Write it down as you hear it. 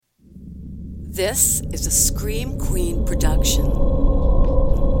This is a Scream Queen production.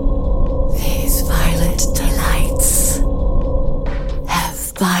 These violent delights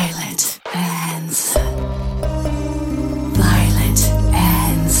have violent ends. Violent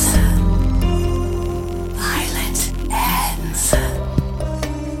ends. Violent ends.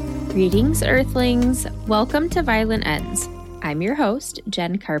 Greetings, Earthlings. Welcome to Violent Ends. I'm your host,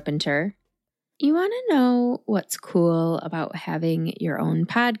 Jen Carpenter. You want to know what's cool about having your own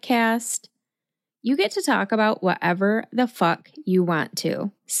podcast? You get to talk about whatever the fuck you want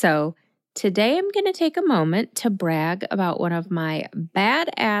to. So today I'm going to take a moment to brag about one of my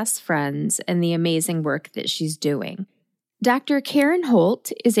badass friends and the amazing work that she's doing. Dr. Karen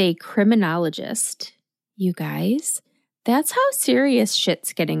Holt is a criminologist. You guys, that's how serious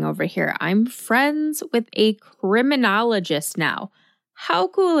shit's getting over here. I'm friends with a criminologist now. How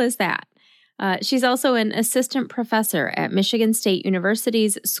cool is that? She's also an assistant professor at Michigan State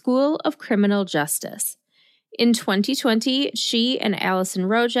University's School of Criminal Justice. In 2020, she and Allison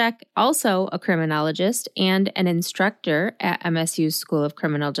Rojek, also a criminologist and an instructor at MSU's School of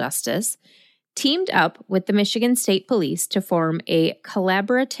Criminal Justice, teamed up with the Michigan State Police to form a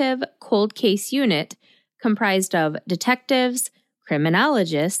collaborative cold case unit comprised of detectives,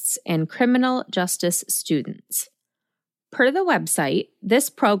 criminologists, and criminal justice students. Per the website, this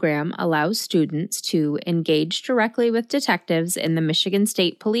program allows students to engage directly with detectives in the Michigan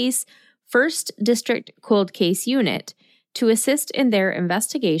State Police 1st District Cold Case Unit to assist in their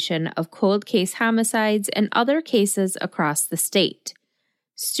investigation of cold case homicides and other cases across the state.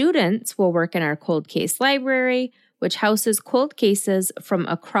 Students will work in our cold case library, which houses cold cases from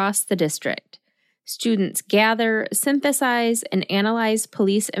across the district. Students gather, synthesize, and analyze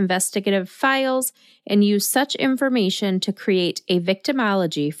police investigative files and use such information to create a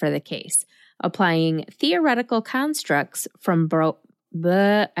victimology for the case, applying theoretical constructs from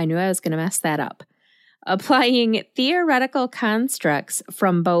Applying theoretical constructs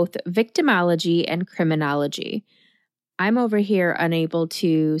from both victimology and criminology. I'm over here unable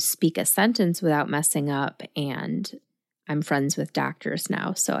to speak a sentence without messing up, and I'm friends with doctors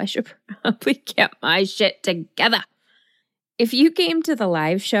now, so I should probably get my shit together. If you came to the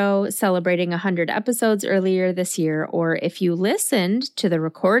live show celebrating 100 episodes earlier this year, or if you listened to the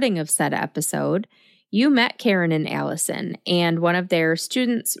recording of said episode, you met Karen and Allison and one of their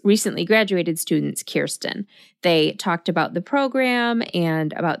students, recently graduated students, Kirsten. They talked about the program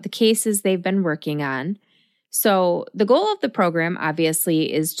and about the cases they've been working on. So the goal of the program,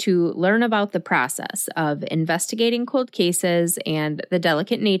 obviously, is to learn about the process of investigating cold cases and the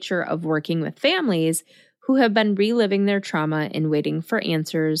delicate nature of working with families who have been reliving their trauma and waiting for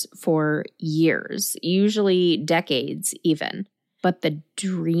answers for years, usually decades even. But the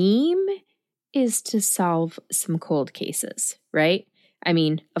dream is to solve some cold cases, right? I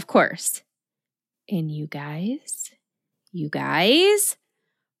mean, of course. And you guys,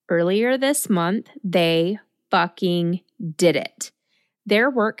 earlier this month, they fucking did it. Their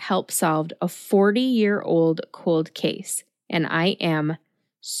work helped solve a 40-year-old cold case, and I am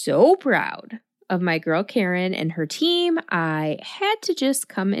so proud of my girl Karen and her team. I had to just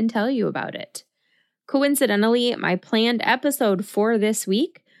come and tell you about it. Coincidentally, my planned episode for this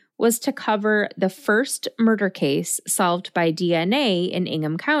week was to cover the first murder case solved by DNA in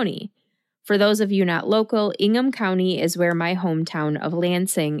Ingham County. For those of you not local, Ingham County is where my hometown of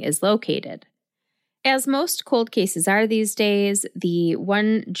Lansing is located. As most cold cases are these days, the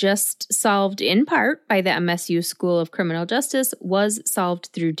one just solved in part by the MSU School of Criminal Justice was solved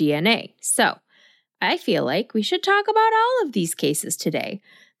through DNA. So, I feel like we should talk about all of these cases today.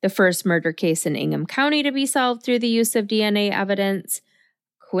 The first murder case in Ingham County to be solved through the use of DNA evidence,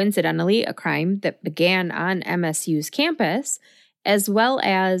 coincidentally a crime that began on MSU's campus, as well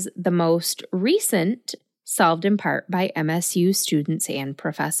as the most recent solved in part by MSU students and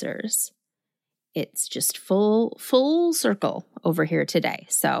professors. It's just full circle over here today,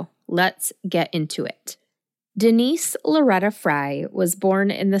 so let's get into it. Denise Loretta Fry was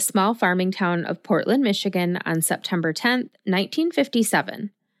born in the small farming town of Portland, Michigan on September 10th,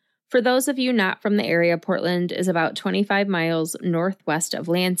 1957. For those of you not from the area, Portland is about 25 miles northwest of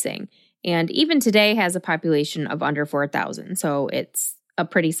Lansing, and even today has a population of under 4,000, so it's a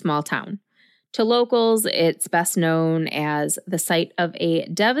pretty small town. To locals, it's best known as the site of a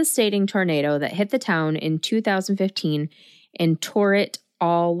devastating tornado that hit the town in 2015 and tore it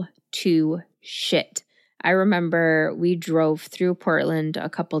all to shit. I remember we drove through Portland a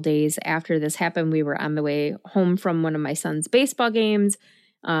couple days after this happened. We were on the way home from one of my son's baseball games,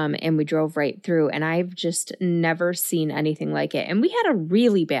 and we drove right through, and I've just never seen anything like it. And we had a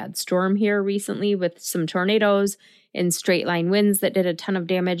really bad storm here recently with some tornadoes and straight line winds that did a ton of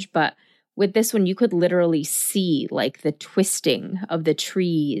damage, but With this one, you could literally see like the twisting of the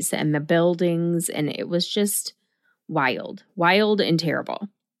trees and the buildings, and it was just wild and terrible.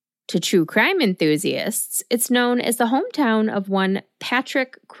 To true crime enthusiasts, it's known as the hometown of one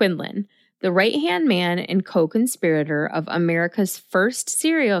Patrick Quinlan, the right-hand man and co-conspirator of America's first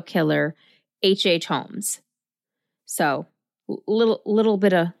serial killer, H.H. Holmes. So, little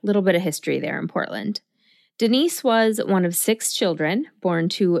bit of history there in Portland. Denise was one of 6 children born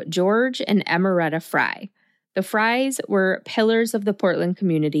to George and Emeretta Fry. The Frys were pillars of the Portland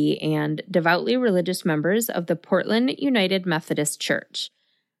community and devoutly religious members of the Portland United Methodist Church.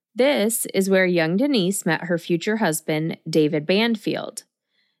 This is where young Denise met her future husband, David Banfield.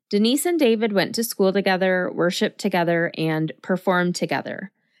 Denise and David went to school together, worshiped together, and performed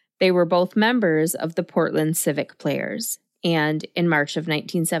together. They were both members of the Portland Civic Players. And in March of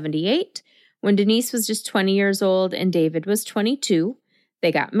 1978, when Denise was just 20 years old and David was 22,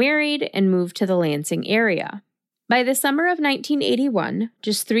 they got married and moved to the Lansing area. By the summer of 1981,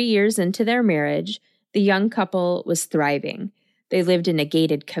 just 3 years into their marriage, the young couple was thriving. They lived in a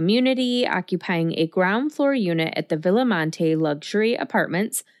gated community, occupying a ground floor unit at the Villamonte Luxury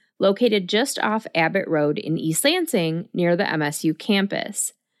Apartments, located just off Abbott Road in East Lansing, near the MSU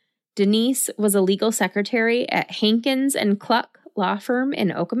campus. Denise was a legal secretary at Hankins and Cluck law firm in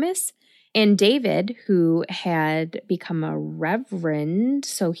Okemos, and David, who had become a reverend,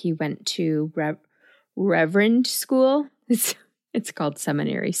 so he went to reverend school. It's called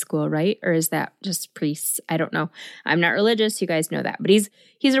seminary school, right? Or is that just priests? I don't know. I'm not religious. You guys know that. But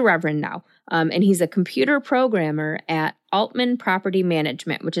he's a reverend now. And he's a computer programmer at Altman Property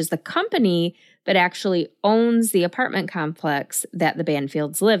Management, which is the company that actually owns the apartment complex that the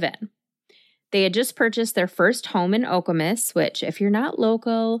Banfields live in. They had just purchased their first home in Okemos, which, if you're not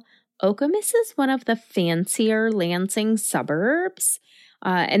local, Okemos is one of the fancier Lansing suburbs.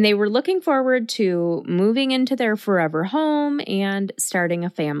 And they were looking forward to moving into their forever home and starting a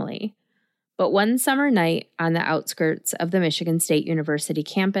family. But one summer night on the outskirts of the Michigan State University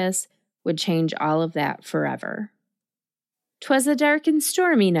campus would change all of that forever. 'Twas a dark and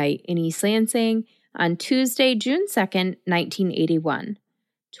stormy night in East Lansing on Tuesday, June 2nd, 1981.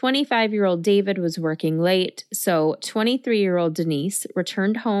 25-year-old David was working late, so 23-year-old Denise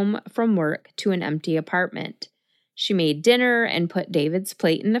returned home from work to an empty apartment. She made dinner and put David's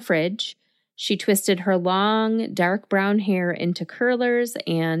plate in the fridge. She twisted her long, dark brown hair into curlers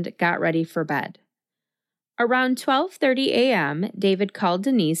and got ready for bed. Around 12:30 a.m., David called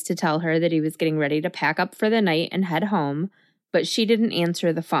Denise to tell her that he was getting ready to pack up for the night and head home, but she didn't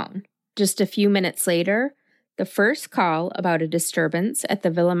answer the phone. Just a few minutes later, the first call about a disturbance at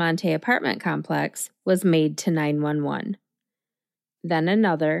the Villamonte apartment complex was made to 911. Then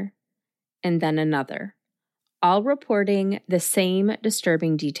another, and then another, all reporting the same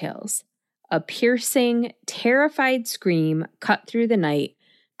disturbing details. A piercing, terrified scream cut through the night,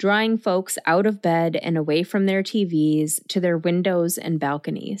 drawing folks out of bed and away from their TVs to their windows and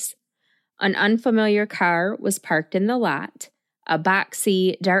balconies. An unfamiliar car was parked in the lot, a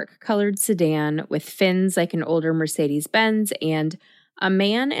boxy, dark-colored sedan with fins like an older Mercedes-Benz, and a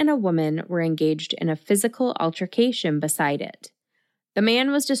man and a woman were engaged in a physical altercation beside it. The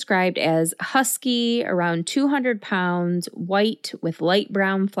man was described as husky, around 200 pounds, white with light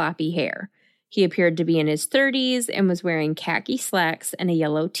brown floppy hair. He appeared to be in his 30s and was wearing khaki slacks and a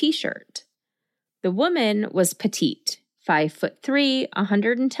yellow t-shirt. The woman was petite, 5'3",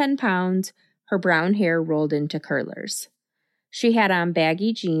 110 pounds, her brown hair rolled into curlers. She had on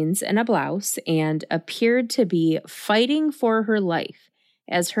baggy jeans and a blouse and appeared to be fighting for her life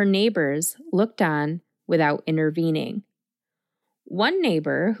as her neighbors looked on without intervening. One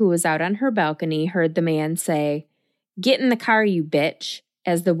neighbor who was out on her balcony heard the man say, "Get in the car, you bitch,"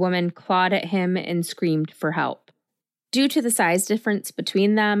 as the woman clawed at him and screamed for help. Due to the size difference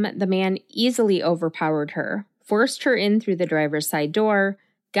between them, the man easily overpowered her, forced her in through the driver's side door,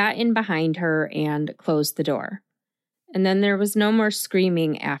 got in behind her, and closed the door. And then there was no more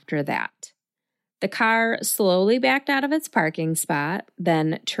screaming after that. The car slowly backed out of its parking spot,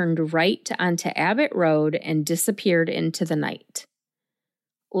 then turned right onto Abbott Road and disappeared into the night.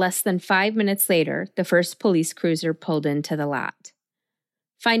 Less than 5 minutes later, the first police cruiser pulled into the lot.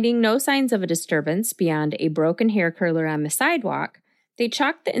 Finding no signs of a disturbance beyond a broken hair curler on the sidewalk, they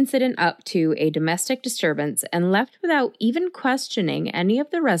chalked the incident up to a domestic disturbance and left without even questioning any of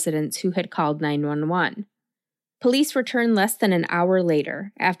the residents who had called 911. Police returned less than an hour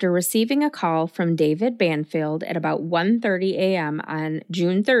later after receiving a call from David Banfield at about 1:30 a.m. on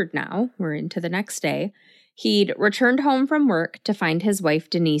June 3rd now, we're into the next day. He'd returned home from work to find his wife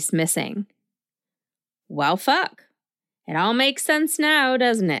Denise missing. Well, fuck. It all makes sense now,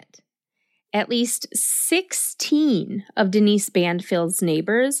 doesn't it? At least 16 of Denise Banfield's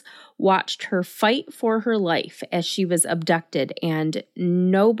neighbors watched her fight for her life as she was abducted, and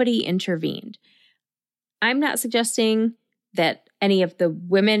nobody intervened. I'm not suggesting that any of the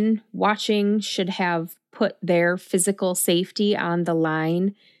women watching should have put their physical safety on the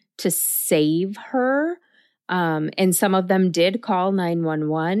line to save her, and some of them did call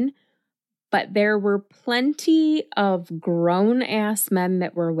 911. But there were plenty of grown-ass men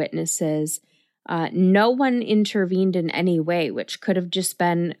that were witnesses. No one intervened in any way, which could have just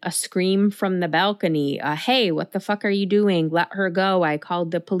been a scream from the balcony. Hey, what the fuck are you doing? Let her go. I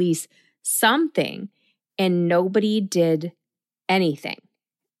called the police. Something. And nobody did anything.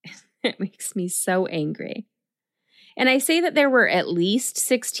 It makes me so angry. And I say that there were at least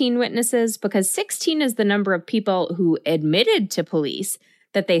 16 witnesses because 16 is the number of people who admitted to police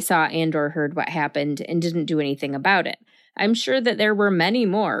that they saw and or heard what happened and didn't do anything about it. I'm sure that there were many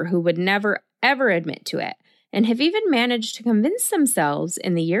more who would never, ever admit to it and have even managed to convince themselves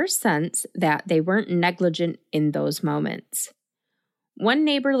in the years since that they weren't negligent in those moments. One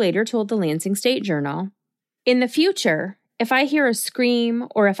neighbor later told the Lansing State Journal, "In the future, if I hear a scream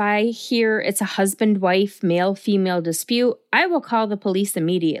or if I hear it's a husband-wife, male-female dispute, I will call the police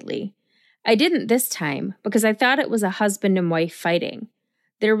immediately. I didn't this time because I thought it was a husband and wife fighting.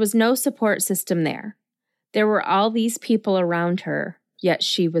 There was no support system there. There were all these people around her, yet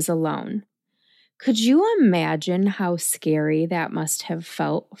she was alone." Could you imagine how scary that must have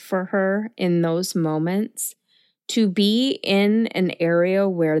felt for her in those moments? To be in an area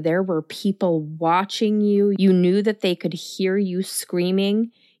where there were people watching you, you knew that they could hear you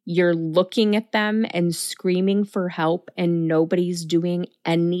screaming, you're looking at them and screaming for help, and nobody's doing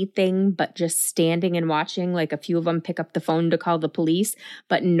anything but just standing and watching. Like a few of them pick up the phone to call the police,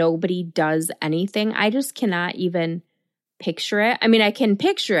 but nobody does anything. I just cannot even picture it. I mean, I can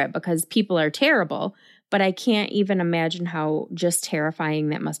picture it because people are terrible, but I can't even imagine how just terrifying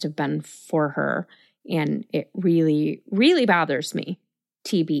that must have been for her. And it really, really bothers me,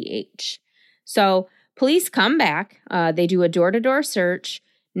 TBH. So police come back. They do a door-to-door search.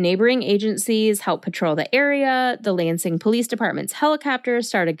 Neighboring agencies help patrol the area. The Lansing Police Department's helicopters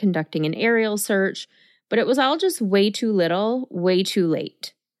started conducting an aerial search, but it was all just way too little, way too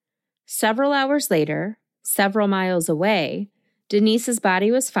late. Several hours later, several miles away, Denise's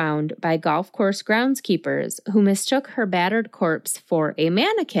body was found by golf course groundskeepers who mistook her battered corpse for a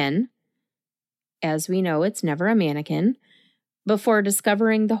mannequin. As we know, it's never a mannequin, before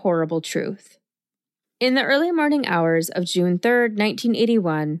discovering the horrible truth. In the early morning hours of June 3rd,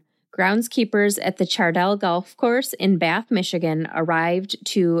 1981, groundskeepers at the Chardell Golf Course in Bath, Michigan arrived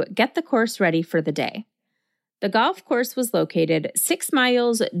to get the course ready for the day. The golf course was located 6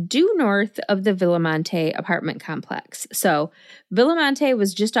 miles due north of the Villamonte apartment complex. So Villamonte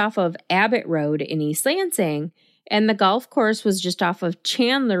was just off of Abbott Road in East Lansing, and the golf course was just off of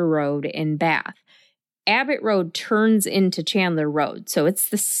Chandler Road in Bath. Abbott Road turns into Chandler Road, so it's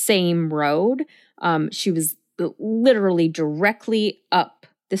the same road. She was literally directly up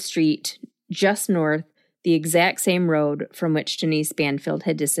the street, just north, the exact same road from which Denise Banfield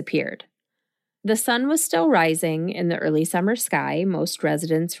had disappeared. The sun was still rising in the early summer sky. Most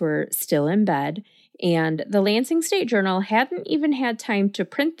residents were still in bed, and the Lansing State Journal hadn't even had time to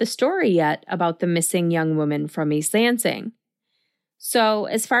print the story yet about the missing young woman from East Lansing. So,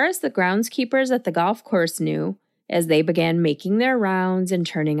 as far as the groundskeepers at the golf course knew, as they began making their rounds and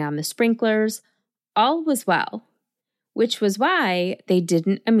turning on the sprinklers, all was well, which was why they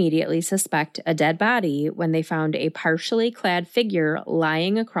didn't immediately suspect a dead body when they found a partially clad figure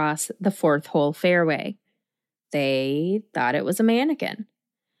lying across the fourth hole fairway. They thought it was a mannequin.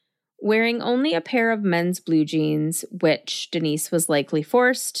 Wearing only a pair of men's blue jeans, which Denise was likely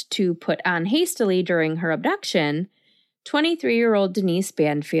forced to put on hastily during her abduction, 23-year-old Denise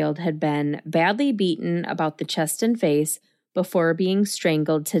Banfield had been badly beaten about the chest and face before being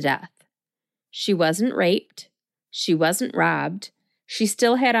strangled to death. She wasn't raped. She wasn't robbed. She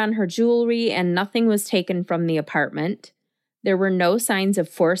still had on her jewelry and nothing was taken from the apartment. There were no signs of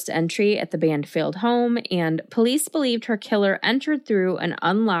forced entry at the Banfield home, and police believed her killer entered through an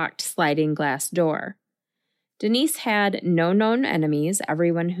unlocked sliding glass door. Denise had no known enemies.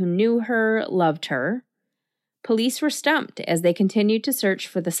 Everyone who knew her loved her. Police were stumped as they continued to search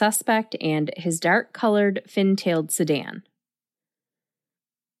for the suspect and his dark-colored, fin-tailed sedan.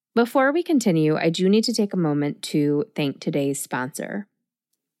 Before we continue, I do need to take a moment to thank today's sponsor.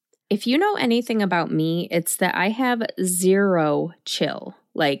 If you know anything about me, it's that I have zero chill,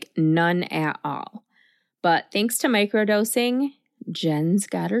 like none at all. But thanks to microdosing, Jen's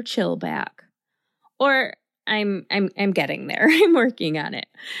got her chill back. Or I'm getting there. I'm working on it.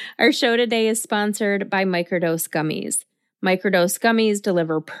 Our show today is sponsored by Microdose Gummies. Microdose Gummies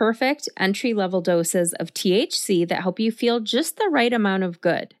deliver perfect entry-level doses of THC that help you feel just the right amount of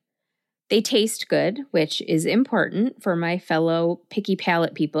good. They taste good, which is important for my fellow picky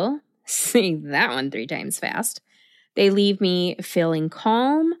palate people. Say that one 3 times fast. They leave me feeling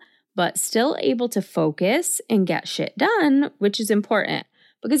calm, but still able to focus and get shit done, which is important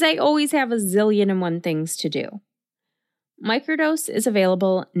because I always have a zillion and one things to do. Microdose is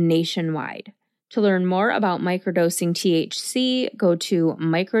available nationwide. To learn more about microdosing THC, go to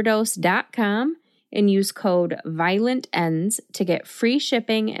microdose.com and use code VIOLENTENDS to get free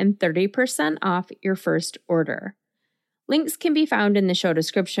shipping and 30% off your first order. Links can be found in the show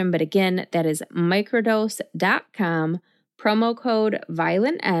description, but again, that is microdose.com, promo code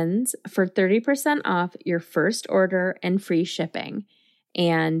VIOLENTENDS for 30% off your first order and free shipping.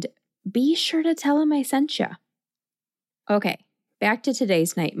 And be sure to tell them I sent you. Okay, back to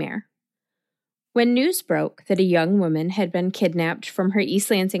today's nightmare. When news broke that a young woman had been kidnapped from her East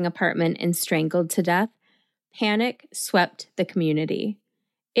Lansing apartment and strangled to death, panic swept the community.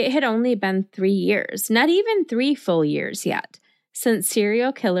 It had only been 3 years, not even 3 full years yet, since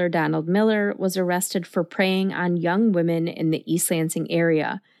serial killer Donald Miller was arrested for preying on young women in the East Lansing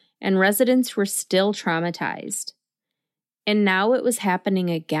area, and residents were still traumatized. And now it was happening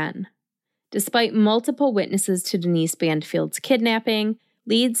again. Despite multiple witnesses to Denise Banfield's kidnapping,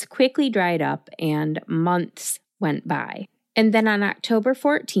 leads quickly dried up and months went by. And then on October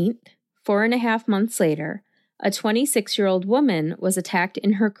 14th, 4.5 months later, a 26-year-old woman was attacked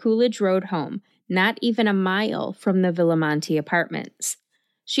in her Coolidge Road home, not even a mile from the Villamonte apartments.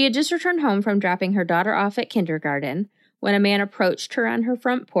 She had just returned home from dropping her daughter off at kindergarten when a man approached her on her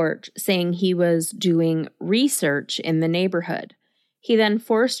front porch saying he was doing research in the neighborhood. He then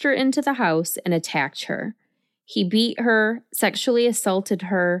forced her into the house and attacked her. He beat her, sexually assaulted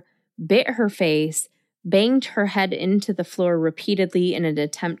her, bit her face, banged her head into the floor repeatedly in an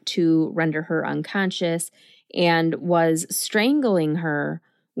attempt to render her unconscious, and was strangling her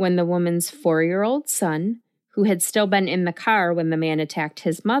when the woman's 4-year-old son, who had still been in the car when the man attacked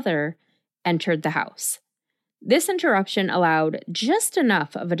his mother, entered the house. This interruption allowed just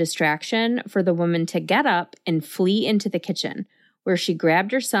enough of a distraction for the woman to get up and flee into the kitchen, where she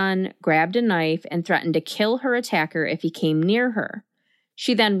grabbed her son, grabbed a knife, and threatened to kill her attacker if he came near her.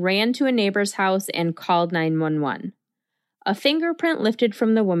 She then ran to a neighbor's house and called 911. A fingerprint lifted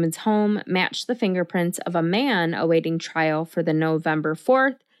from the woman's home matched the fingerprints of a man awaiting trial for the November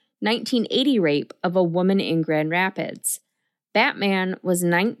 4th, 1980 rape of a woman in Grand Rapids. That man was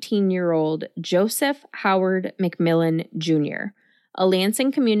 19-year-old Joseph Howard McMillan, Jr., a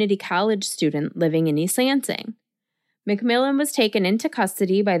Lansing Community College student living in East Lansing. McMillan was taken into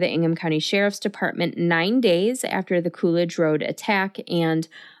custody by the Ingham County Sheriff's Department 9 days after the Coolidge Road attack, and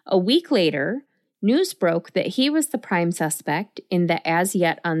a week later, news broke that he was the prime suspect in the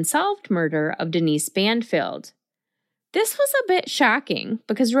as-yet unsolved murder of Denise Banfield. This was a bit shocking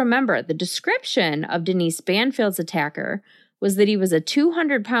because remember, the description of Denise Banfield's attacker was that he was a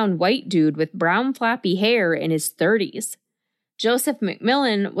 200-pound white dude with brown floppy hair in his 30s. Joseph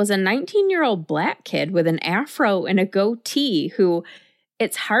McMillan was a 19-year-old black kid with an afro and a goatee who,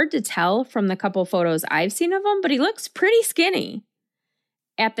 it's hard to tell from the couple photos I've seen of him, but he looks pretty skinny.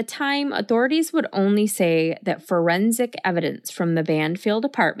 At the time, authorities would only say that forensic evidence from the Banfield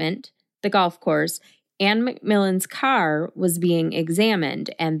apartment, the golf course, and McMillan's car was being examined,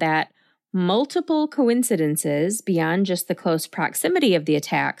 and that multiple coincidences beyond just the close proximity of the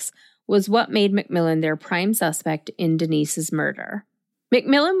attacks was what made McMillan their prime suspect in Denise's murder.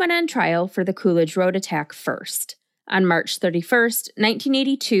 McMillan went on trial for the Coolidge Road attack first. On March 31st,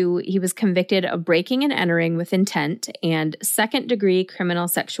 1982, he was convicted of breaking and entering with intent and second-degree criminal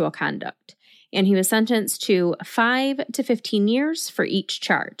sexual conduct, and he was sentenced to 5 to 15 years for each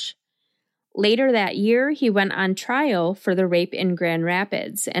charge. Later that year, he went on trial for the rape in Grand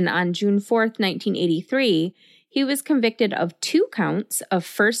Rapids, and on June 4th, 1983, he was convicted of 2 counts of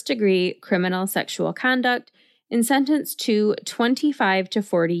first-degree criminal sexual conduct and sentenced to 25 to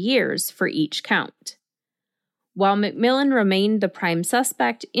 40 years for each count. While McMillan remained the prime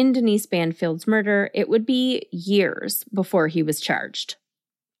suspect in Denise Banfield's murder, it would be years before he was charged.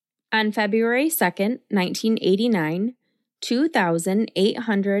 On February 2nd, 1989,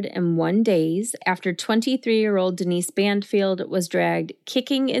 2,801 days after 23-year-old Denise Banfield was dragged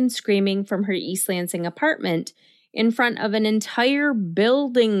kicking and screaming from her East Lansing apartment in front of an entire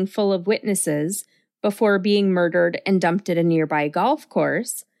building full of witnesses before being murdered and dumped at a nearby golf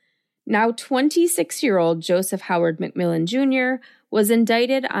course, now 26-year-old Joseph Howard McMillan Jr. was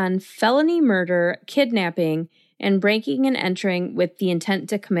indicted on felony murder, kidnapping, and breaking and entering with the intent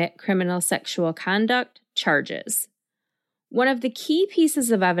to commit criminal sexual conduct charges. One of the key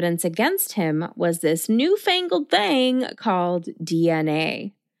pieces of evidence against him was this newfangled thing called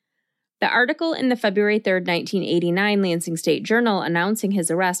DNA. The article in the February 3rd, 1989 Lansing State Journal announcing his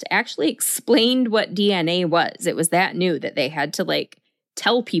arrest actually explained what DNA was. It was that new that they had to,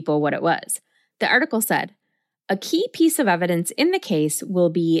 tell people what it was. The article said, "A key piece of evidence in the case will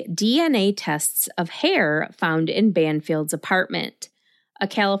be DNA tests of hair found in Banfield's apartment. A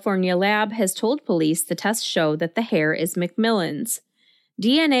California lab has told police the tests show that the hair is McMillan's.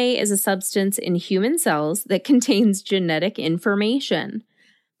 DNA is a substance in human cells that contains genetic information.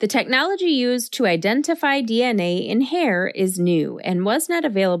 The technology used to identify DNA in hair is new and was not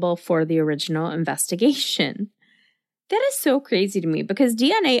available for the original investigation." That is so crazy to me because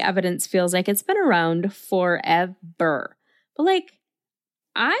DNA evidence feels like it's been around forever. But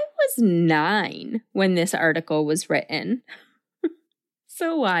I was 9 when this article was written.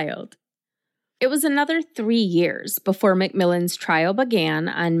 So wild. It was another 3 years before McMillan's trial began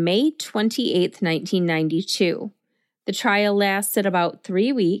on May 28, 1992. The trial lasted about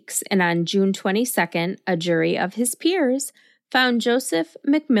 3 weeks, and on June 22nd, a jury of his peers found Joseph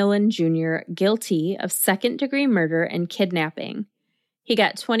McMillan Jr. guilty of second-degree murder and kidnapping. He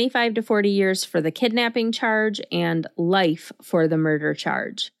got 25 to 40 years for the kidnapping charge and life for the murder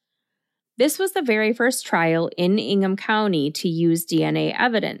charge. This was the very first trial in Ingham County to use DNA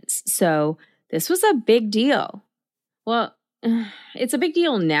evidence, so this was a big deal. Well, it's a big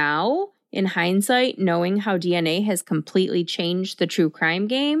deal now, in hindsight, knowing how DNA has completely changed the true crime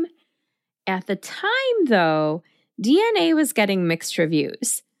game. At the time, though, DNA was getting mixed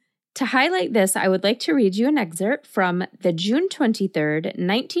reviews. To highlight this, I would like to read you an excerpt from the June 23rd,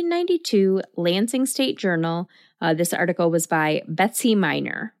 1992 Lansing State Journal. This article was by Betsy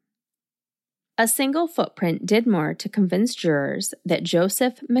Miner. "A single footprint did more to convince jurors that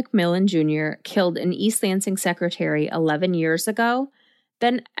Joseph McMillan Jr. killed an East Lansing secretary 11 years ago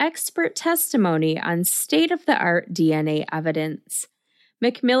than expert testimony on state-of-the-art DNA evidence.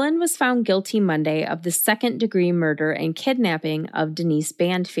 McMillan was found guilty Monday of the second-degree murder and kidnapping of Denise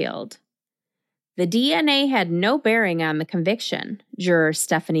Banfield. The DNA had no bearing on the conviction," juror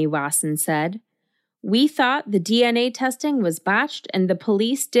Stephanie Wasson said. "We thought the DNA testing was botched and the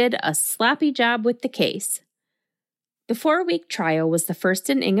police did a sloppy job with the case." The 4-week trial was the first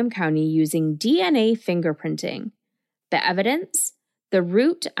in Ingham County using DNA fingerprinting. The evidence, the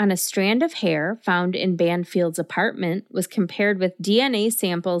root on a strand of hair found in Banfield's apartment, was compared with DNA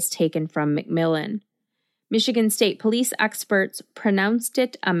samples taken from McMillan. Michigan State Police experts pronounced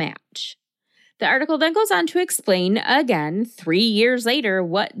it a match. The article then goes on to explain again, 3 years later,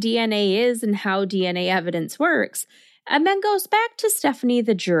 what DNA is and how DNA evidence works, and then goes back to Stephanie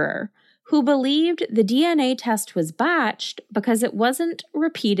the juror, who believed the DNA test was botched because it wasn't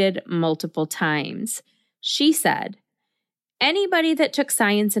repeated multiple times. She said, "Anybody that took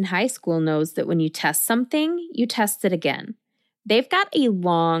science in high school knows that when you test something, you test it again. They've got a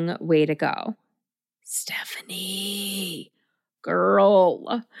long way to go." Stephanie,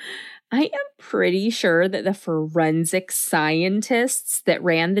 girl, I am pretty sure that the forensic scientists that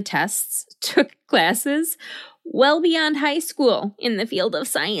ran the tests took classes well beyond high school in the field of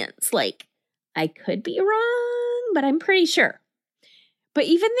science. I could be wrong, but I'm pretty sure. But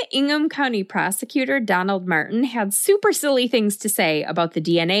even the Ingham County prosecutor, Donald Martin, had super silly things to say about the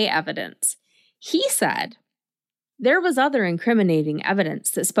DNA evidence. He said, "There was other incriminating evidence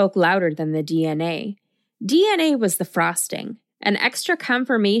that spoke louder than the DNA. DNA was the frosting, an extra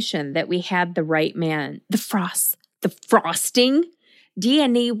confirmation that we had the right man." The frosting?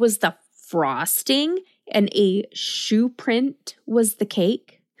 DNA was the frosting, and a shoe print was the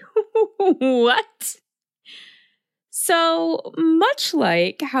cake? What? So, much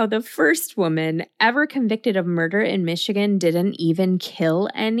like how the first woman ever convicted of murder in Michigan didn't even kill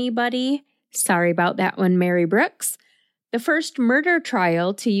anybody, sorry about that one, Mary Brooks, the first murder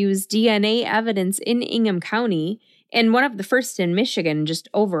trial to use DNA evidence in Ingham County, and one of the first in Michigan just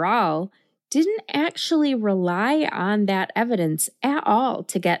overall, didn't actually rely on that evidence at all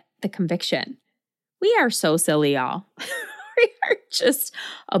to get the conviction. We are so silly, y'all. We are just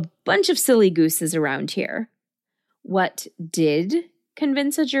a bunch of silly gooses around here. What did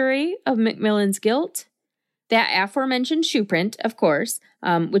convince a jury of McMillan's guilt? That aforementioned shoe print, of course,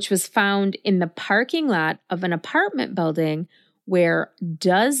 which was found in the parking lot of an apartment building where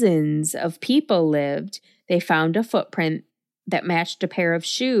dozens of people lived. They found a footprint that matched a pair of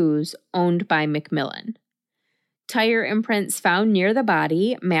shoes owned by McMillan. Tire imprints found near the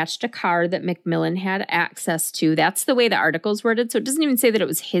body matched a car that McMillan had access to. That's the way the article's worded. So it doesn't even say that it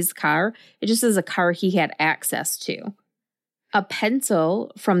was his car. It just says a car he had access to. A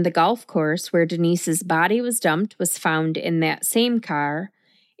pencil from the golf course where Denise's body was dumped was found in that same car.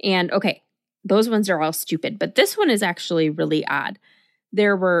 And okay, those ones are all stupid, but this one is actually really odd.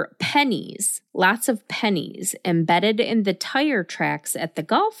 There were pennies, lots of pennies, embedded in the tire tracks at the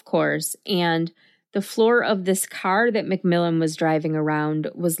golf course, and the floor of this car that McMillan was driving around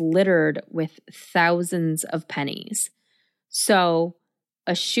was littered with thousands of pennies. So,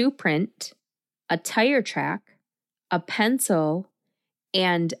 a shoe print, a tire track, a pencil,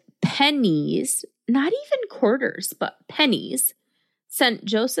 and pennies, not even quarters, but pennies, sent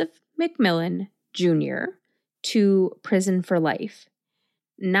Joseph McMillan Jr. to prison for life.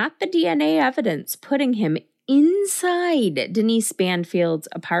 Not the DNA evidence putting him inside Denise Banfield's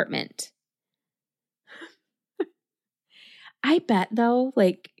apartment. I bet, though,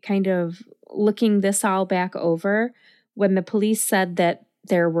 like kind of looking this all back over, when the police said that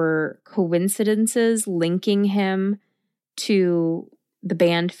there were coincidences linking him to the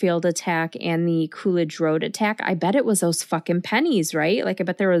Banfield attack and the Coolidge Road attack, I bet it was those fucking pennies, right? Like, I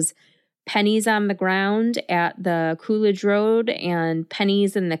bet there was pennies on the ground at the Coolidge Road and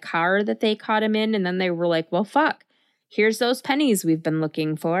pennies in the car that they caught him in. And then they were like, well, fuck, here's those pennies we've been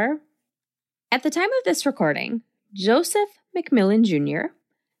looking for. At the time of this recording, Joseph McMillan Jr.,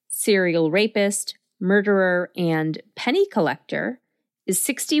 serial rapist, murderer, and penny collector, is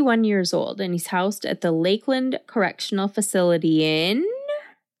 61 years old, and he's housed at the Lakeland Correctional Facility in...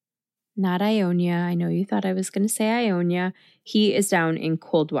 not Ionia. I know you thought I was going to say Ionia. He is down in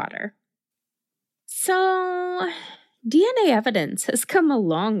Coldwater. So, DNA evidence has come a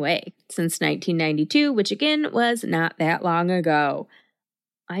long way since 1992, which again was not that long ago.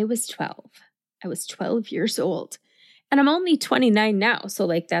 I was 12. I was 12 years old. And I'm only 29 now, so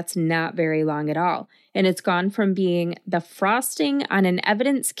like that's not very long at all. And it's gone from being the frosting on an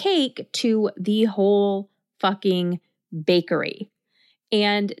evidence cake to the whole fucking bakery.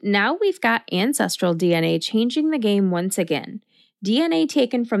 And now we've got ancestral DNA changing the game once again. DNA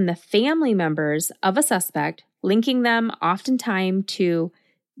taken from the family members of a suspect, linking them oftentimes to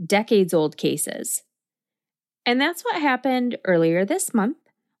decades-old cases. And that's what happened earlier this month,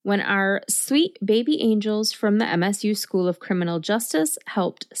 when our sweet baby angels from the MSU School of Criminal Justice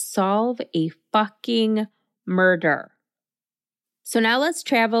helped solve a fucking murder. So now let's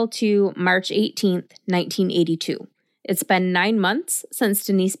travel to March 18th, 1982. It's been 9 months since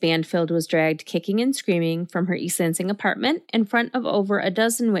Denise Banfield was dragged kicking and screaming from her East Lansing apartment in front of over a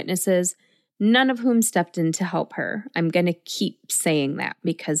dozen witnesses, none of whom stepped in to help her. I'm going to keep saying that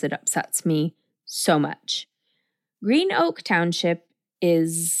because it upsets me so much. Green Oak Township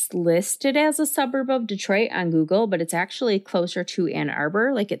is listed as a suburb of Detroit on Google, but it's actually closer to Ann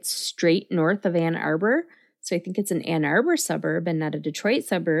Arbor. Like it's straight north of Ann Arbor. So I think it's an Ann Arbor suburb and not a Detroit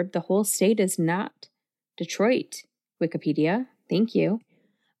suburb. The whole state is not Detroit. Wikipedia. Thank you.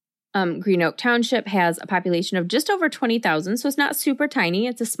 Green Oak Township has a population of just over 20,000, so it's not super tiny.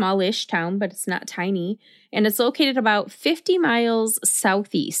 It's a smallish town, but it's not tiny. And it's located about 50 miles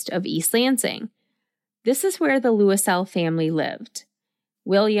southeast of East Lansing. This is where the Lewisell family lived.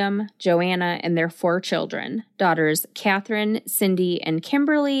 William, Joanna, and their 4 children, daughters Catherine, Cindy, and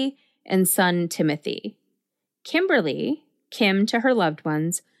Kimberly, and son Timothy. Kimberly, Kim to her loved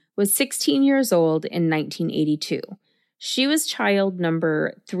ones, was 16 years old in 1982. She was child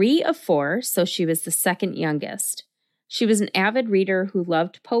number 3 of 4, so she was the second youngest. She was an avid reader who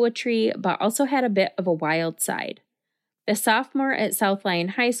loved poetry, but also had a bit of a wild side. The sophomore at South Lyon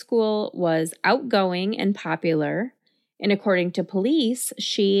High School was outgoing and popular, and according to police,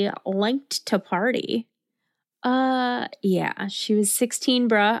 she liked to party. Yeah, she was 16,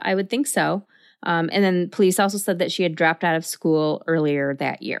 bruh. I would think so. And then police also said that she had dropped out of school earlier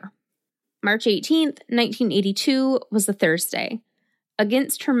that year. March 18th, 1982 was a Thursday.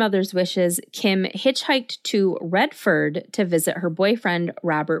 Against her mother's wishes, Kim hitchhiked to Redford to visit her boyfriend,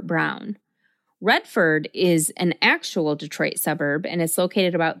 Robert Brown. Redford is an actual Detroit suburb, and it's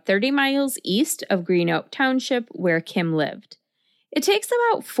located about 30 miles east of Green Oak Township, where Kim lived. It takes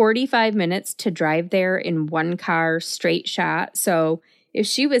about 45 minutes to drive there in one car straight shot, so if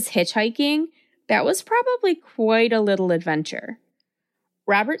she was hitchhiking, that was probably quite a little adventure.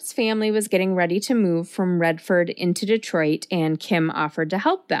 Robert's family was getting ready to move from Redford into Detroit, and Kim offered to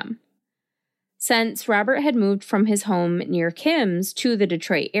help them. Since Robert had moved from his home near Kim's to the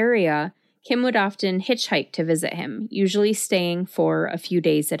Detroit area, Kim would often hitchhike to visit him, usually staying for a few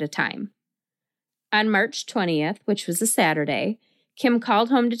days at a time. On March 20th, which was a Saturday, Kim called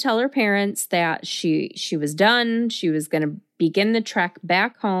home to tell her parents that she was done. She was going to begin the trek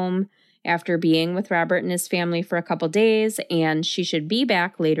back home after being with Robert and his family for a couple days, and she should be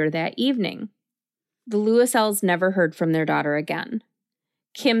back later that evening. The Lewisels never heard from their daughter again.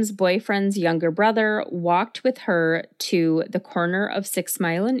 Kim's boyfriend's younger brother walked with her to the corner of 6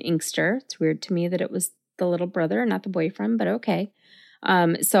 Mile and Inkster. It's weird to me that it was the little brother, not the boyfriend, but okay.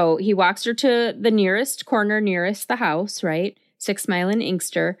 So he walks her to the nearest corner, nearest the house, right? 6 Mile and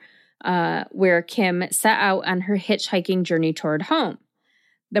Inkster, where Kim set out on her hitchhiking journey toward home.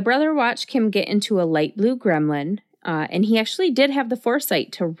 The brother watched Kim get into a light blue Gremlin, and he actually did have the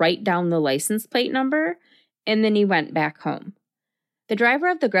foresight to write down the license plate number, and then he went back home. The driver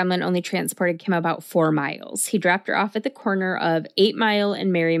of the Gremlin only transported Kim about 4 miles. He dropped her off at the corner of 8 Mile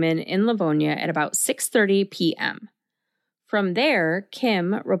and Merriman in Livonia at about 6:30 p.m. From there,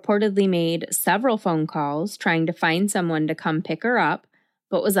 Kim reportedly made several phone calls trying to find someone to come pick her up,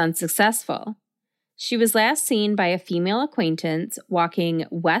 but was unsuccessful. She was last seen by a female acquaintance walking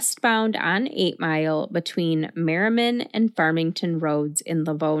westbound on 8 Mile between Merriman and Farmington Roads in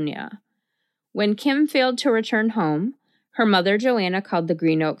Livonia. When Kim failed to return home, her mother, Joanna, called the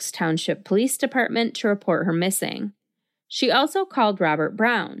Green Oaks Township Police Department to report her missing. She also called Robert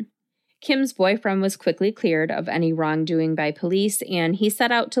Brown. Kim's boyfriend was quickly cleared of any wrongdoing by police, and he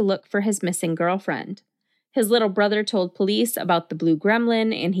set out to look for his missing girlfriend. His little brother told police about the blue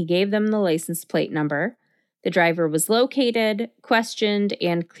Gremlin, and he gave them the license plate number. The driver was located, questioned,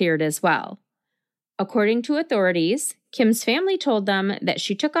 and cleared as well. According to authorities, Kim's family told them that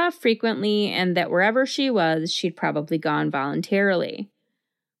she took off frequently and that wherever she was, she'd probably gone voluntarily.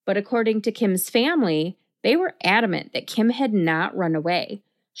 But according to Kim's family, they were adamant that Kim had not run away.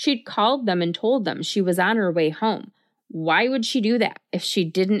 She'd called them and told them she was on her way home. Why would she do that if she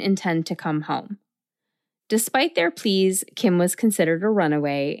didn't intend to come home? Despite their pleas, Kim was considered a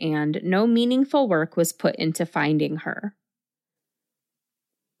runaway, and no meaningful work was put into finding her.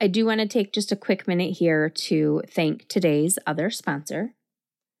 I do want to take just a quick minute here to thank today's other sponsor.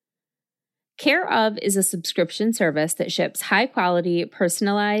 Care Of is a subscription service that ships high-quality,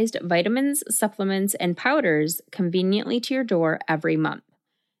 personalized vitamins, supplements, and powders conveniently to your door every month.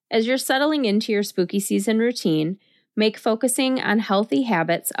 As you're settling into your spooky season routine, make focusing on healthy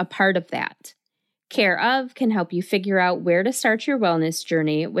habits a part of that. Care Of can help you figure out where to start your wellness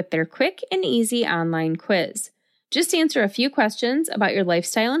journey with their quick and easy online quiz. Just answer a few questions about your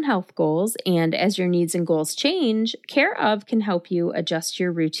lifestyle and health goals, and as your needs and goals change, Care Of can help you adjust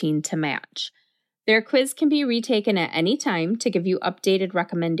your routine to match. Their quiz can be retaken at any time to give you updated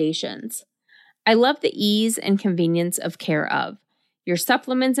recommendations. I love the ease and convenience of Care Of. Your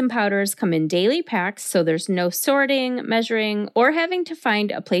supplements and powders come in daily packs, so there's no sorting, measuring, or having to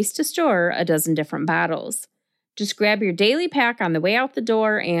find a place to store a dozen different bottles. Just grab your daily pack on the way out the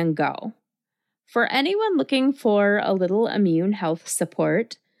door and go. For anyone looking for a little immune health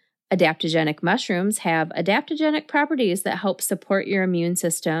support, adaptogenic mushrooms have adaptogenic properties that help support your immune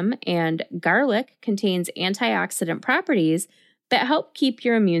system, and garlic contains antioxidant properties that help keep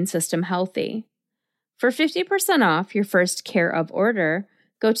your immune system healthy. For 50% off your first Care Of order,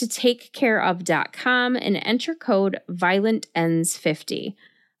 go to takecareof.com and enter code ViolentEnds50.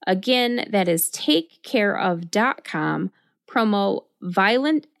 Again, that is takecareof.com, promo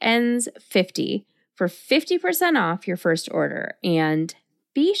ViolentEnds50 for 50% off your first order, and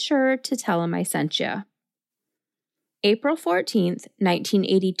be sure to tell them I sent you. April 14th,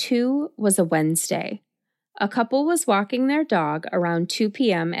 1982 was a Wednesday. A couple was walking their dog around 2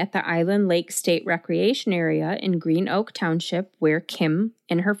 p.m. at the Island Lake State Recreation Area in Green Oak Township, where Kim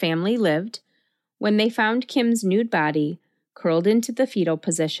and her family lived, when they found Kim's nude body curled into the fetal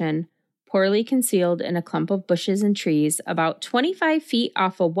position, poorly concealed in a clump of bushes and trees about 25 feet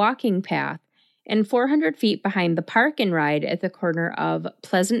off a walking path and 400 feet behind the park and ride at the corner of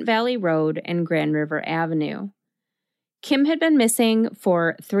Pleasant Valley Road and Grand River Avenue. Kim had been missing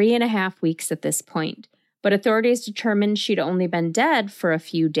for 3.5 weeks at this point, but authorities determined she'd only been dead for a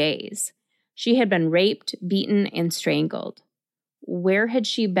few days. She had been raped, beaten, and strangled. Where had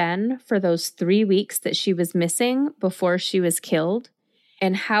she been for those 3 weeks that she was missing before she was killed?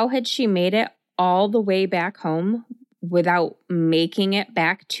 And how had she made it all the way back home without making it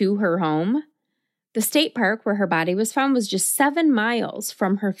back to her home? The state park where her body was found was just 7 miles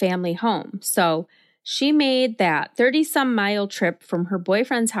from her family home, so she made that 30-some mile trip from her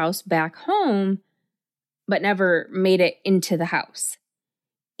boyfriend's house back home, but never made it into the house.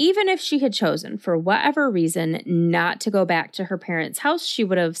 Even if she had chosen, for whatever reason, not to go back to her parents' house, she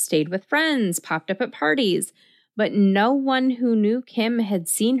would have stayed with friends, popped up at parties, but no one who knew Kim had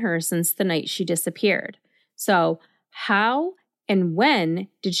seen her since the night she disappeared. So how And when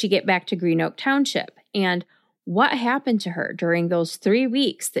did she get back to Green Oak Township? And what happened to her during those 3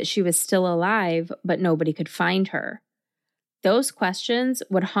 weeks that she was still alive, but nobody could find her? Those questions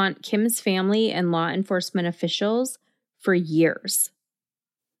would haunt Kim's family and law enforcement officials for years.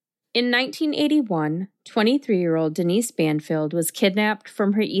 In 1981, 23-year-old Denise Banfield was kidnapped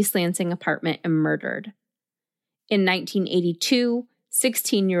from her East Lansing apartment and murdered. In 1982,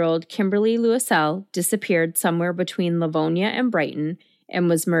 16-year-old Kimberly Louiselle disappeared somewhere between Livonia and Brighton and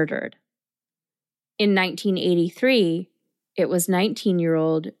was murdered. In 1983, it was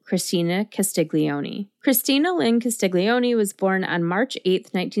 19-year-old Christina Castiglione. Christina Lynn Castiglione was born on March 8,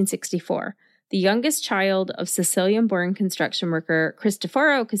 1964, the youngest child of Sicilian-born construction worker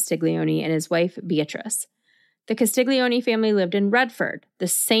Cristoforo Castiglione and his wife Beatrice. The Castiglione family lived in Redford, the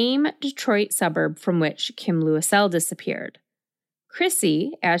same Detroit suburb from which Kim Louiselle disappeared.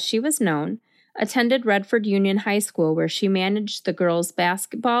 Chrissy, as she was known, attended Redford Union High School where she managed the girls'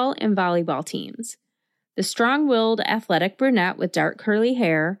 basketball and volleyball teams. The strong-willed, athletic brunette with dark curly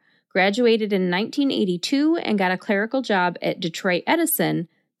hair graduated in 1982 and got a clerical job at Detroit Edison,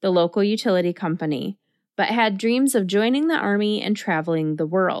 the local utility company, but had dreams of joining the Army and traveling the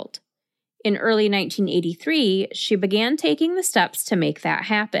world. In early 1983, she began taking the steps to make that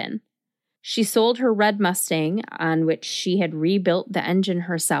happen. She sold her red Mustang, on which she had rebuilt the engine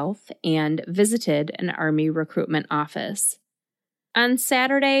herself, and visited an Army recruitment office. On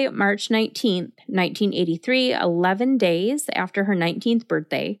Saturday, March 19, 1983, 11 days after her 19th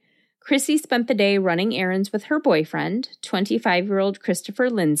birthday, Chrissy spent the day running errands with her boyfriend, 25-year-old Christopher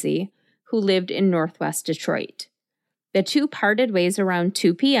Lindsay, who lived in Northwest Detroit. The two parted ways around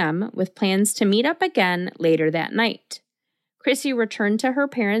 2 p.m. with plans to meet up again later that night. Chrissy returned to her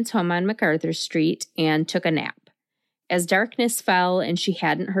parents' home on MacArthur Street and took a nap. As darkness fell and she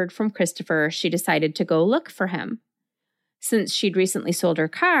hadn't heard from Christopher, she decided to go look for him. Since she'd recently sold her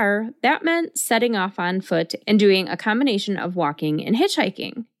car, that meant setting off on foot and doing a combination of walking and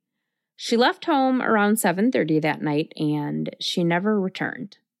hitchhiking. She left home around 7:30 that night, and she never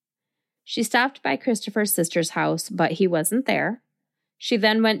returned. She stopped by Christopher's sister's house, but he wasn't there. She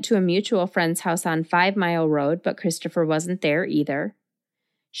then went to a mutual friend's house on 5 Mile Road, but Christopher wasn't there either.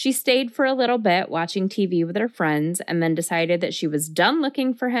 She stayed for a little bit watching TV with her friends and then decided that she was done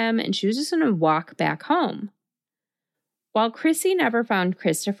looking for him and she was just going to walk back home. While Chrissy never found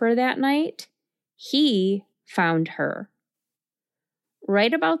Christopher that night, he found her.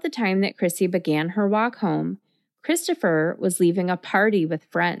 Right about the time that Chrissy began her walk home, Christopher was leaving a party with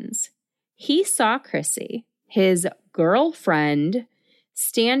friends. He saw Chrissy, his girlfriend,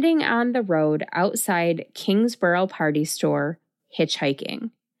 standing on the road outside Kingsborough Party Store,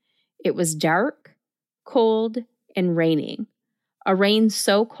 hitchhiking. It was dark, cold, and raining. A rain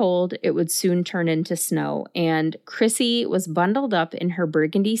so cold it would soon turn into snow, and Chrissy was bundled up in her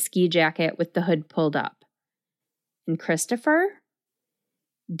burgundy ski jacket with the hood pulled up. And Christopher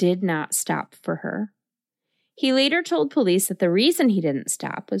did not stop for her. He later told police that the reason he didn't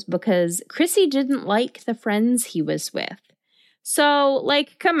stop was because Chrissy didn't like the friends he was with. So,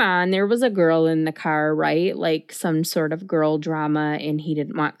 come on, there was a girl in the car, right? Some sort of girl drama, and he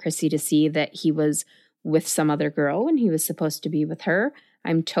didn't want Chrissy to see that he was with some other girl when he was supposed to be with her.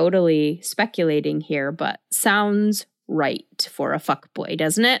 I'm totally speculating here, but sounds right for a fuckboy,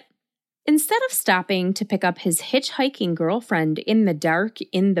 doesn't it? Instead of stopping to pick up his hitchhiking girlfriend in the dark,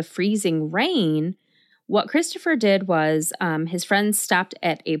 in the freezing rain, what Christopher did was his friends stopped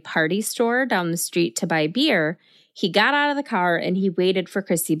at a party store down the street to buy beer. He got out of the car and he waited for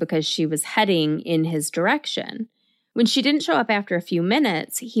Chrissy because she was heading in his direction. When she didn't show up after a few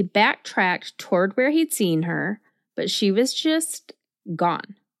minutes, he backtracked toward where he'd seen her, but she was just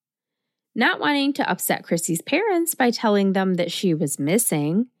gone. Not wanting to upset Chrissy's parents by telling them that she was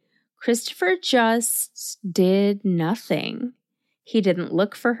missing, Christopher just did nothing. He didn't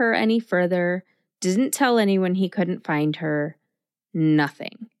look for her any further, didn't tell anyone he couldn't find her,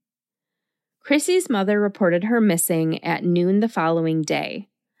 nothing. Chrissy's mother reported her missing at noon the following day.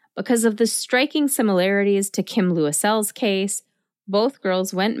 Because of the striking similarities to Kim Louiselle's case, both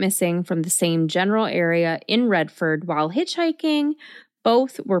girls went missing from the same general area in Redford while hitchhiking.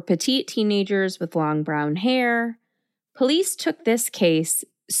 Both were petite teenagers with long brown hair. Police took this case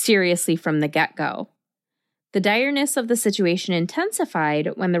seriously from the get-go. The direness of the situation intensified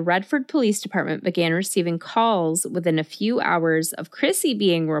when the Redford Police Department began receiving calls within a few hours of Chrissy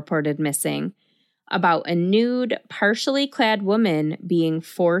being reported missing about a nude, partially clad woman being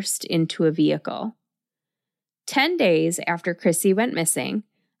forced into a vehicle. 10 days after Chrissy went missing,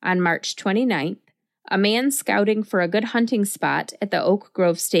 on March 29th, a man scouting for a good hunting spot at the Oak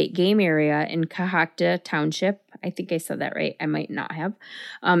Grove State Game Area in Cohocton Township, I think I said that right. I might not have.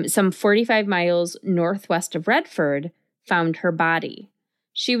 Some 45 miles northwest of Redford, found her body.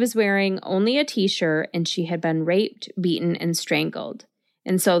 She was wearing only a t-shirt and she had been raped, beaten, and strangled.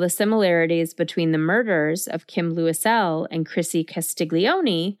 And so the similarities between the murders of Kim Louiselle and Chrissy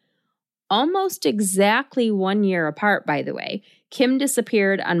Castiglione, almost exactly 1 year apart, by the way. Kim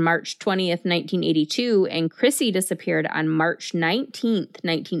disappeared on March 20th, 1982, and Chrissy disappeared on March 19th,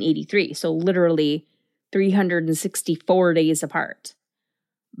 1983. So literally 364 days apart.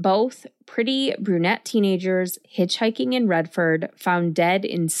 Both pretty brunette teenagers hitchhiking in Redford, found dead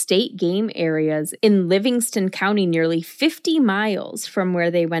in state game areas in Livingston County, nearly 50 miles from where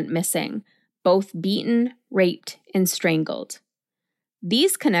they went missing, both beaten, raped, and strangled.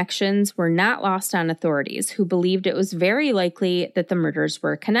 These connections were not lost on authorities, who believed it was very likely that the murders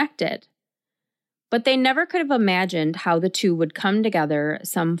were connected. But they never could have imagined how the two would come together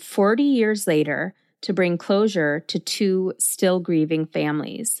some 40 years later to bring closure to two still grieving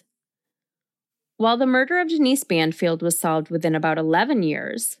families. While the murder of Denise Banfield was solved within about 11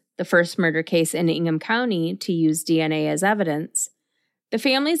 years, the first murder case in Ingham County to use DNA as evidence, the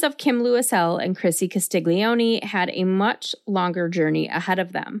families of Kim Louiselle and Chrissy Castiglione had a much longer journey ahead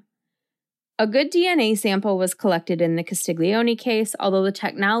of them. A good DNA sample was collected in the Castiglione case, although the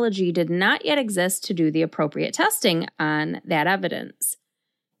technology did not yet exist to do the appropriate testing on that evidence.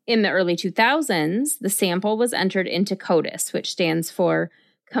 In the early 2000s, the sample was entered into CODIS, which stands for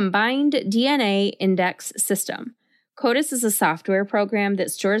Combined DNA Index System. CODIS is a software program that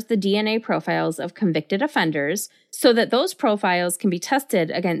stores the DNA profiles of convicted offenders so that those profiles can be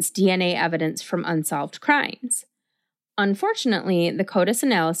tested against DNA evidence from unsolved crimes. Unfortunately, the CODIS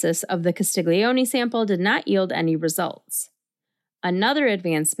analysis of the Castiglione sample did not yield any results. Another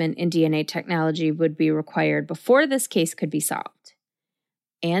advancement in DNA technology would be required before this case could be solved: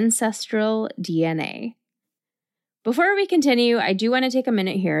 ancestral DNA. Before we continue, I do want to take a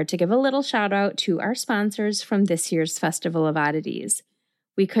minute here to give a little shout out to our sponsors from this year's Festival of Oddities.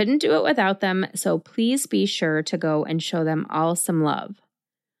 We couldn't do it without them, so please be sure to go and show them all some love.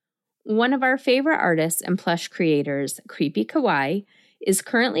 One of our favorite artists and plush creators, Creepy Kawaii, is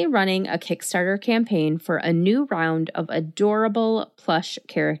currently running a Kickstarter campaign for a new round of adorable plush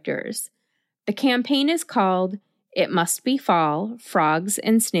characters. The campaign is called It Must Be Fall, Frogs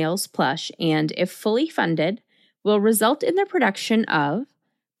and Snails Plush, and if fully funded, will result in the production of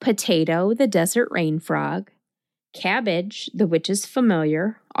Potato, the Desert Rain Frog, Cabbage, the Witch's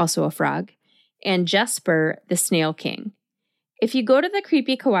Familiar, also a frog, and Jesper, the Snail King. If you go to the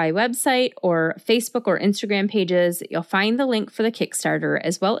Creepy Kawaii website or Facebook or Instagram pages, you'll find the link for the Kickstarter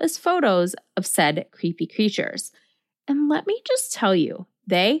as well as photos of said creepy creatures. And let me just tell you,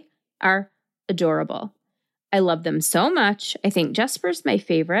 they are adorable. I love them so much. I think Jesper's my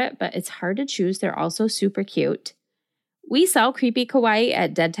favorite, but it's hard to choose. They're also super cute. We sell Creepy Kawaii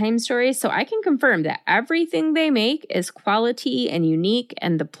at Dead Time Stories, so I can confirm that everything they make is quality and unique,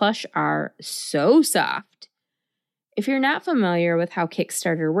 and the plush are so soft. If you're not familiar with how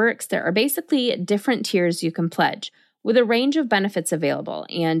Kickstarter works, there are basically different tiers you can pledge, with a range of benefits available,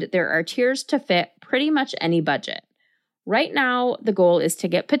 and there are tiers to fit pretty much any budget. Right now, the goal is to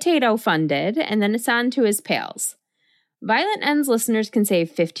get Potato funded, and then it's on to his pals. Violent Ends listeners can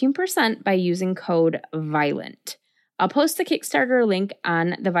save 15% by using code VIOLENT. I'll post the Kickstarter link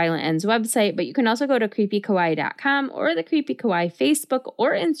on the Violent Ends website, but you can also go to creepykawaii.com or the Creepy Kawaii Facebook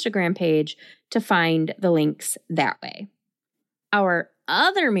or Instagram page to find the links that way. Our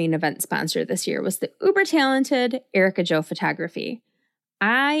other main event sponsor this year was the uber-talented Erica Jo Photography.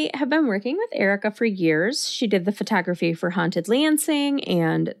 I have been working with Erica for years. She did the photography for Haunted Lansing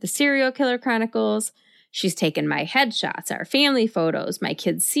and the Serial Killer Chronicles. She's taken my headshots, our family photos, my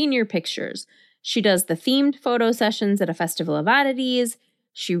kids' senior pictures. She does the themed photo sessions at a Festival of Oddities.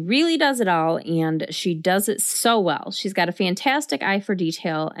 She really does it all, and she does it so well. She's got a fantastic eye for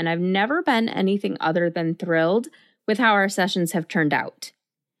detail, and I've never been anything other than thrilled with how our sessions have turned out.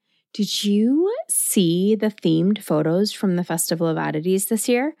 Did you see the themed photos from the Festival of Oddities this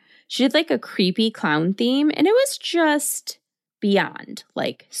year? She did like a creepy clown theme, and it was just beyond,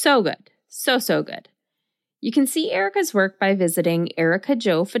 like, so good. So good. You can see Erica's work by visiting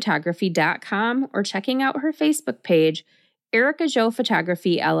ericajophotography.com or checking out her Facebook page, Erica Jo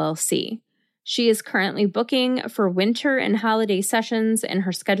Photography LLC. She is currently booking for winter and holiday sessions, and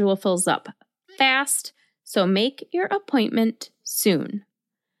her schedule fills up fast, so make your appointment soon.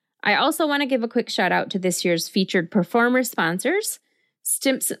 I also want to give a quick shout out to this year's featured performer sponsors. I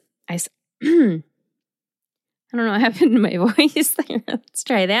don't know what happened to my voice there. Let's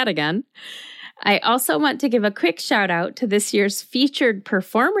try that again. I also want to give a quick shout out to this year's featured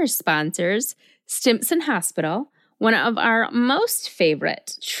performer sponsors, Stimson Hospital, one of our most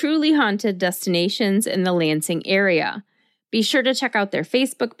favorite, truly haunted destinations in the Lansing area. Be sure to check out their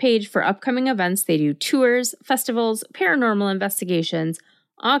Facebook page for upcoming events. They do tours, festivals, paranormal investigations,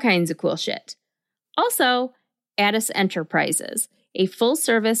 all kinds of cool shit. Also, Addis Enterprises, a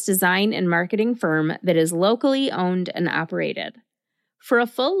full-service design and marketing firm that is locally owned and operated. For a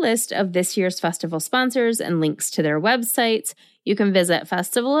full list of this year's festival sponsors and links to their websites, you can visit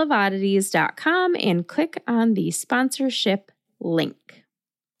festivalofoddities.com and click on the sponsorship link.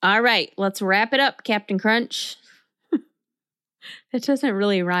 All right, let's wrap it up, Captain Crunch. That doesn't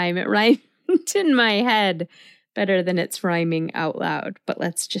really rhyme. It rhymed in my head better than it's rhyming out loud, but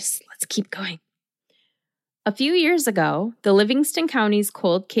let's keep going. A few years ago, the Livingston County's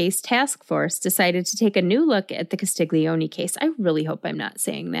Cold Case Task Force decided to take a new look at the Castiglione case. I really hope I'm not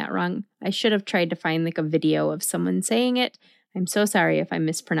saying that wrong. I should have tried to find a video of someone saying it. I'm so sorry if I'm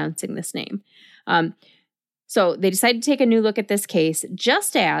mispronouncing this name. So they decided to take a new look at this case,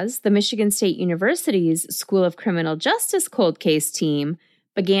 just as the Michigan State University's School of Criminal Justice cold case team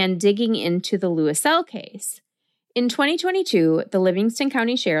began digging into the Lewis L. case. In 2022, the Livingston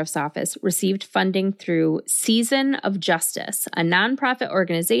County Sheriff's Office received funding through Season of Justice, a nonprofit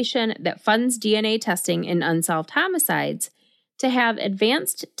organization that funds DNA testing in unsolved homicides, to have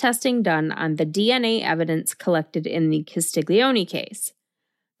advanced testing done on the DNA evidence collected in the Castiglione case.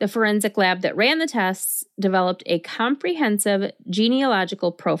 The forensic lab that ran the tests developed a comprehensive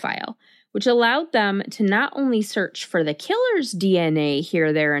genealogical profile, which allowed them to not only search for the killer's DNA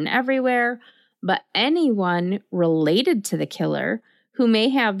here, there, and everywhere, but anyone related to the killer who may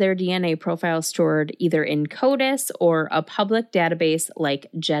have their DNA profile stored either in CODIS or a public database like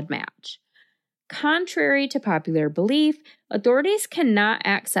GEDmatch. Contrary to popular belief, authorities cannot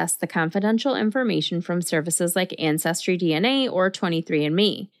access the confidential information from services like Ancestry DNA or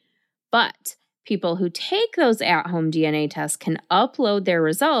 23andMe. But people who take those at-home DNA tests can upload their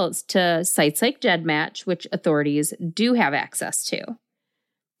results to sites like GEDmatch, which authorities do have access to.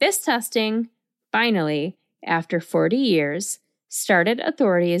 This testing, finally, after 40 years, started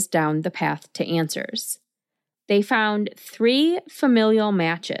authorities down the path to answers. They found 3 familial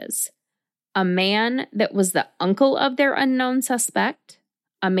matches: a man that was the uncle of their unknown suspect,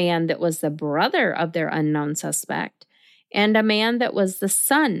 a man that was the brother of their unknown suspect, and a man that was the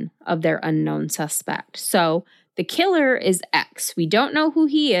son of their unknown suspect. So the killer is X. We don't know who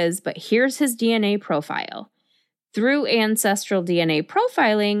he is, but here's his DNA profile. Through ancestral DNA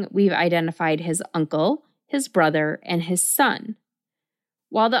profiling, we've identified his uncle, his brother, and his son.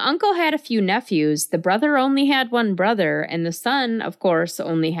 While the uncle had a few nephews, the brother only had one brother, and the son, of course,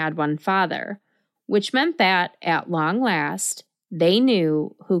 only had one father, which meant that, at long last, they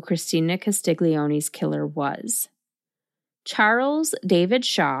knew who Christina Castiglione's killer was. Charles David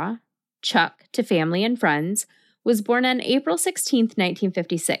Shaw, Chuck to family and friends, was born on April 16,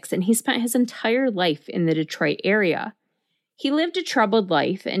 1956, and he spent his entire life in the Detroit area. He lived a troubled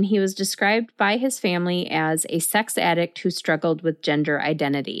life, and he was described by his family as a sex addict who struggled with gender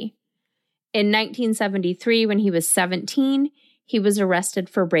identity. In 1973, when he was 17, he was arrested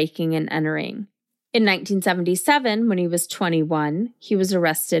for breaking and entering. In 1977, when he was 21, he was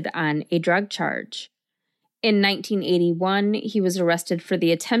arrested on a drug charge. In 1981, he was arrested for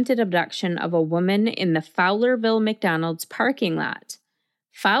the attempted abduction of a woman in the Fowlerville McDonald's parking lot.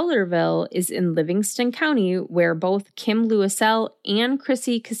 Fowlerville is in Livingston County, where both Kim Lewis L. and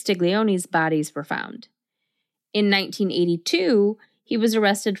Chrissy Castiglione's bodies were found. In 1982, he was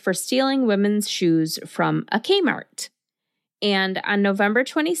arrested for stealing women's shoes from a Kmart. And on November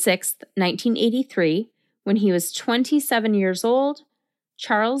 26, 1983, when he was 27 years old,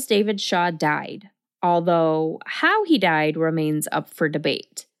 Charles David Shaw died, although how he died remains up for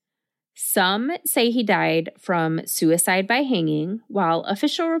debate. Some say he died from suicide by hanging, while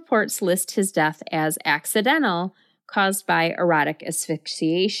official reports list his death as accidental, caused by erotic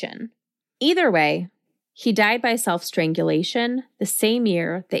asphyxiation. Either way, he died by self-strangulation the same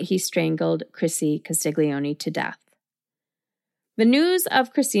year that he strangled Chrissy Castiglione to death. The news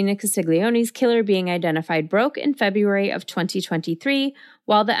of Christina Castiglione's killer being identified broke in February of 2023,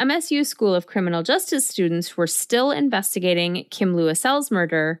 while the MSU School of Criminal Justice students were still investigating Kim Lewis L's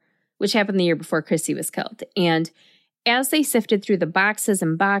murder, which happened the year before Chrissy was killed. And as they sifted through the boxes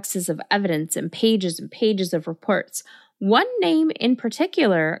and boxes of evidence and pages of reports, one name in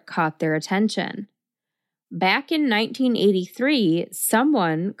particular caught their attention. Back in 1983,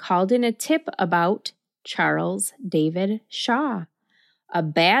 someone called in a tip about Charles David Shaw, a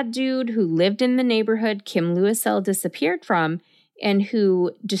bad dude who lived in the neighborhood Kim Lewis L disappeared from and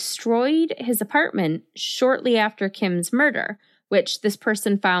who destroyed his apartment shortly after Kim's murder, which this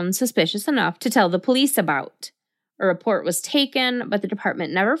person found suspicious enough to tell the police about. A report was taken, but the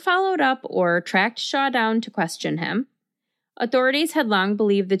department never followed up or tracked Shaw down to question him. Authorities had long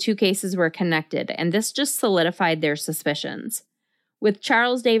believed the two cases were connected, and this just solidified their suspicions. With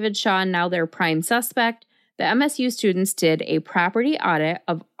Charles David Shaw now their prime suspect, the MSU students did a property audit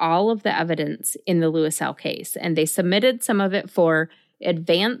of all of the evidence in the Lewis L. case, and they submitted some of it for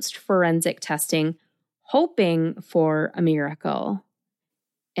advanced forensic testing, hoping for a miracle.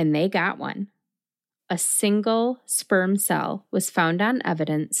 And they got one. A single sperm cell was found on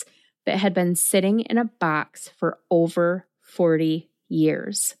evidence that had been sitting in a box for over 40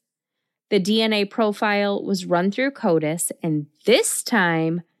 years. The DNA profile was run through CODIS, and this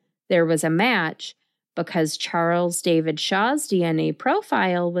time there was a match because Charles David Shaw's DNA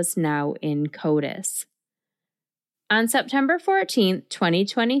profile was now in CODIS. On September 14,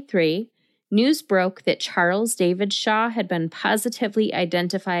 2023, news broke that Charles David Shaw had been positively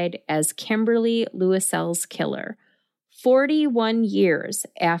identified as Kimberly Louissel's killer, 41 years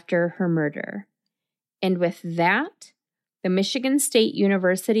after her murder. And with that, the Michigan State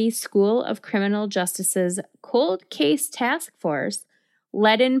University School of Criminal Justice's Cold Case Task Force,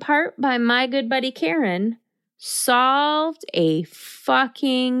 led in part by my good buddy Karen, solved a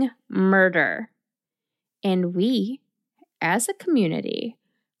fucking murder. And we, as a community,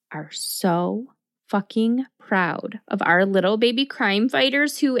 are so fucking proud of our little baby crime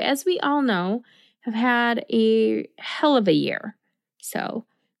fighters who, as we all know, have had a hell of a year. So,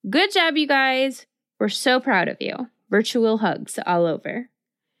 good job, you guys. We're so proud of you. Virtual hugs all over.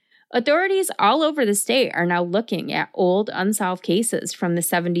 Authorities all over the state are now looking at old unsolved cases from the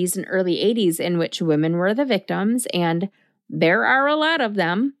 70s and early 80s in which women were the victims, and there are a lot of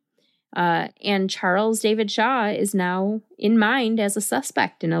them. And Charles David Shaw is now in mind as a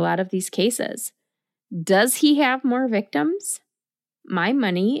suspect in a lot of these cases. Does he have more victims? My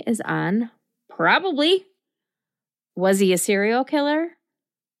money is on probably. Was he a serial killer?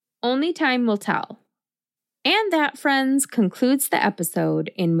 Only time will tell. And that, friends, concludes the episode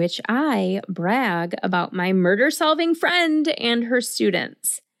in which I brag about my murder-solving friend and her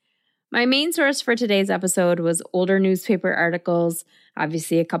students. My main source for today's episode was older newspaper articles,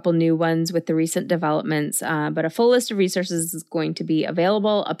 obviously a couple new ones with the recent developments, but a full list of resources is going to be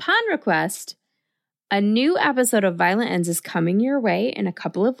available upon request. A new episode of Violent Ends is coming your way in a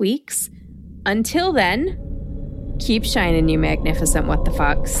couple of weeks. Until then, keep shining, you magnificent what the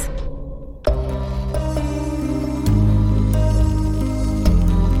fucks.